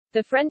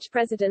The French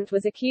president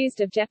was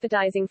accused of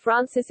jeopardizing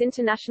France's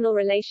international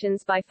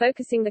relations by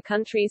focusing the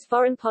country's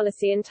foreign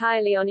policy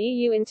entirely on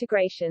EU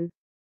integration.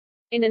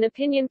 In an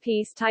opinion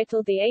piece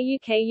titled The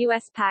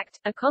UK-US Pact,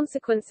 a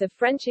consequence of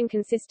French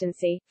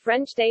inconsistency,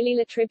 French daily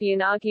Le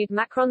Tribune argued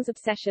Macron's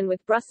obsession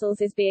with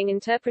Brussels is being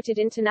interpreted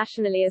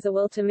internationally as a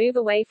will to move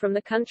away from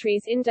the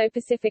country's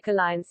Indo-Pacific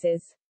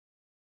alliances.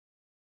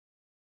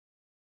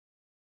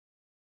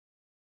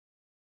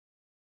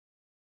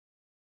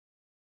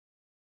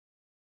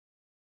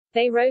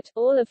 They wrote,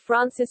 all of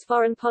France's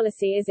foreign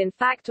policy is in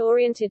fact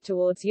oriented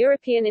towards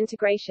European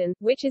integration,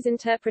 which is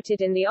interpreted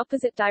in the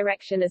opposite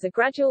direction as a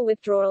gradual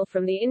withdrawal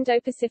from the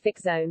Indo-Pacific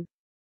zone.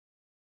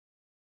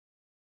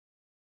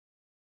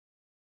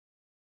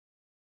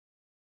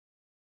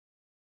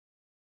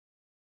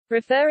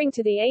 Referring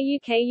to the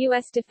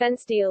UK-US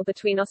defense deal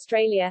between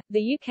Australia,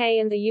 the UK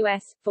and the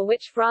US, for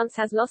which France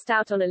has lost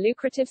out on a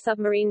lucrative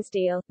submarines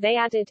deal, they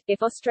added,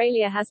 if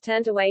Australia has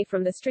turned away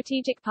from the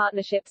strategic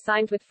partnership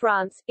signed with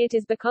France, it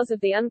is because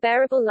of the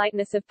unbearable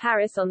lightness of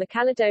Paris on the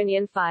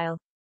Caledonian file.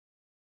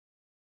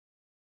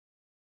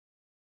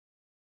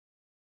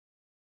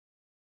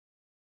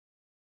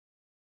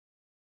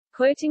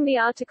 Quoting the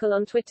article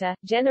on Twitter,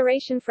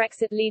 Generation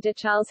Frexit leader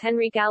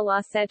Charles-Henri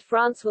Gallois said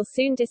France will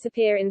soon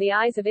disappear in the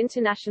eyes of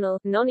international,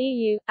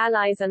 non-EU,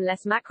 allies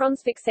unless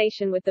Macron's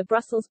fixation with the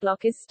Brussels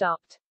bloc is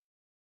stopped.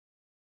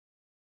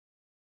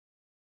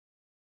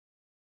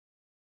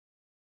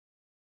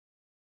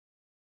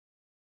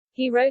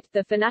 He wrote,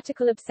 the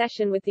fanatical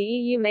obsession with the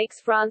EU makes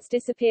France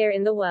disappear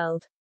in the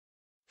world.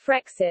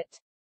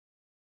 Frexit.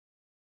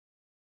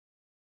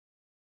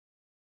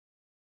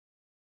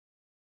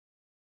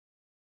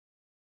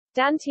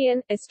 Dan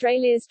Tehan,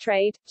 Australia's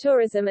Trade,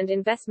 Tourism and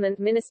Investment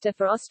Minister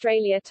for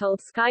Australia told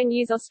Sky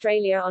News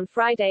Australia on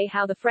Friday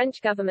how the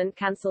French government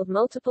cancelled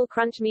multiple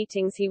crunch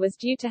meetings he was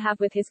due to have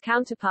with his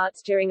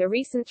counterparts during a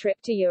recent trip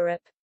to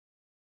Europe.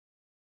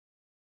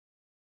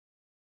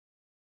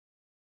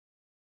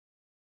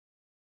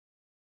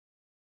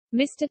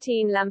 Mr.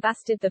 Tehan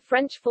lambasted the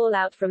French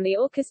fallout from the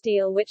AUKUS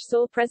deal, which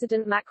saw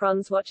President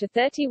Macron's watch a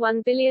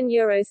 €31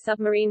 billion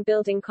submarine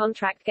building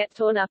contract get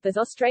torn up as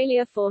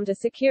Australia formed a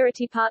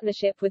security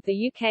partnership with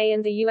the UK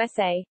and the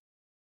USA.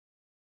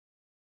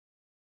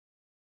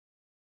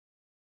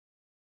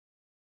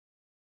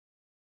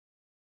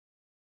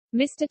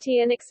 Mr.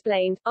 Tehan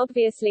explained,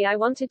 obviously I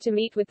wanted to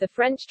meet with the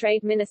French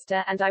trade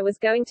minister and I was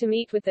going to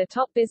meet with the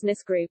top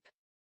business group.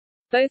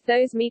 Both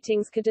those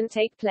meetings couldn't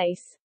take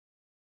place.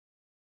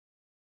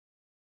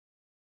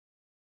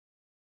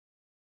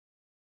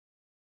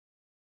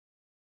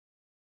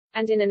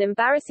 And in an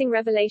embarrassing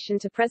revelation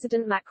to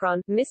President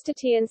Macron, Mr.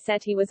 Tehan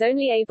said he was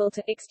only able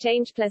to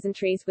exchange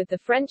pleasantries with the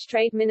French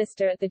trade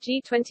minister at the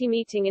G20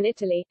 meeting in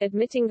Italy,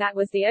 admitting that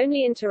was the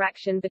only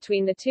interaction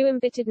between the two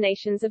embittered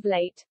nations of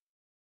late.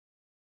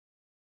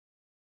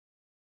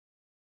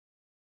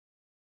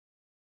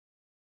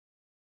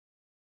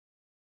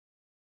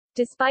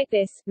 Despite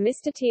this,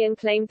 Mr. Tehan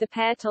claimed the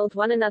pair told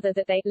one another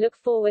that they look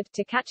forward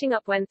to catching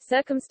up when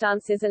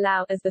circumstances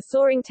allow, as the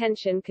soaring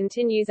tension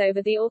continues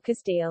over the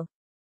AUKUS deal.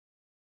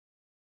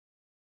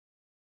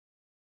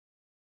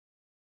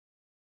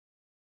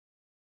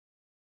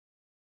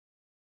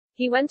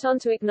 He went on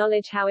to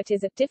acknowledge how it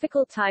is a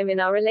difficult time in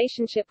our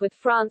relationship with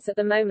France at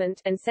the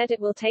moment, and said it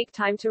will take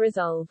time to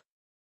resolve.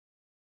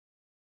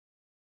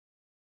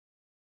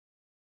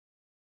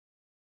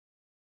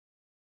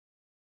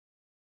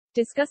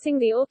 Discussing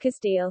the AUKUS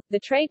deal, the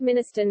trade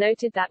minister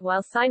noted that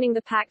while signing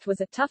the pact was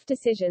a tough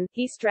decision,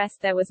 he stressed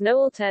there was no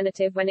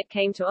alternative when it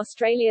came to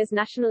Australia's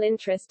national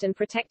interest and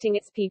protecting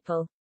its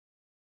people.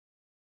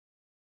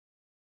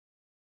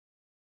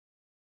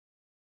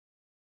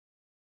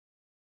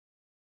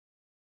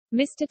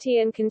 Mr.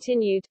 Tehan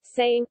continued,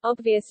 saying,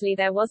 obviously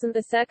there wasn't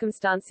the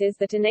circumstances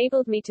that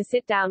enabled me to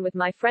sit down with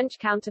my French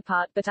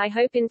counterpart, but I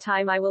hope in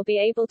time I will be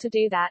able to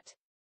do that.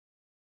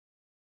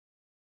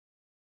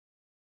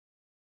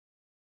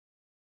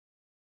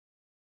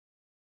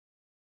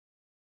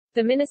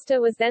 The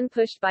minister was then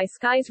pushed by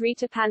Sky's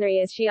Rita Panary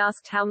as she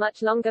asked how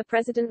much longer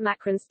President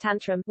Macron's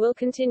tantrum will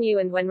continue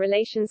and when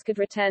relations could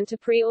return to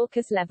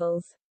pre-AUKUS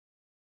levels.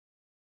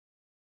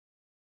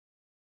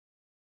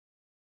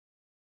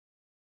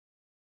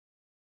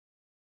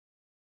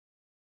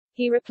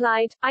 He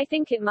replied, I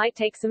think it might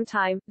take some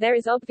time, there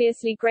is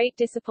obviously great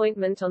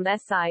disappointment on their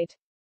side.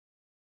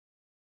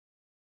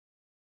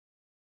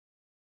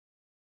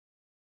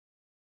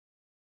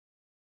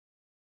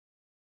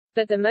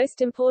 But the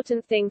most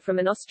important thing from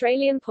an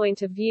Australian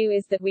point of view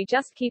is that we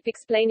just keep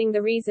explaining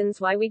the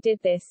reasons why we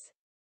did this.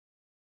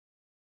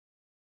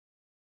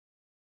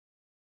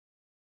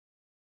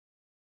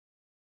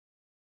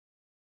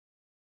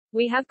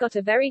 We have got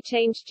a very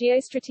changed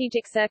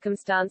geostrategic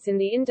circumstance in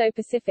the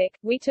Indo-Pacific.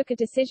 We took a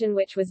decision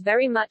which was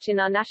very much in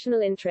our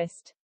national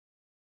interest.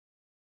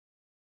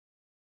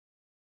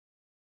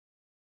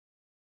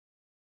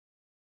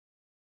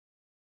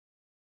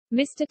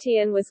 Mr.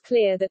 Tian was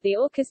clear that the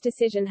AUKUS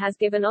decision has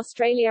given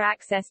Australia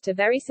access to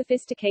very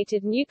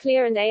sophisticated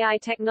nuclear and AI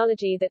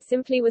technology that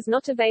simply was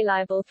not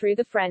available through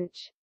the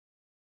French.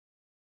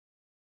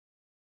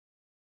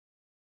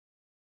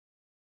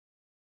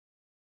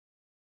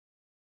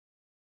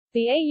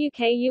 The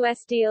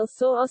AUK-US deal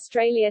saw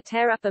Australia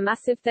tear up a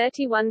massive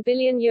 €31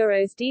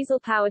 billion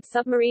diesel-powered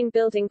submarine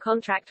building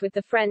contract with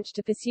the French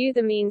to pursue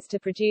the means to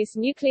produce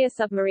nuclear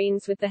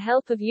submarines with the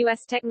help of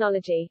US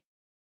technology.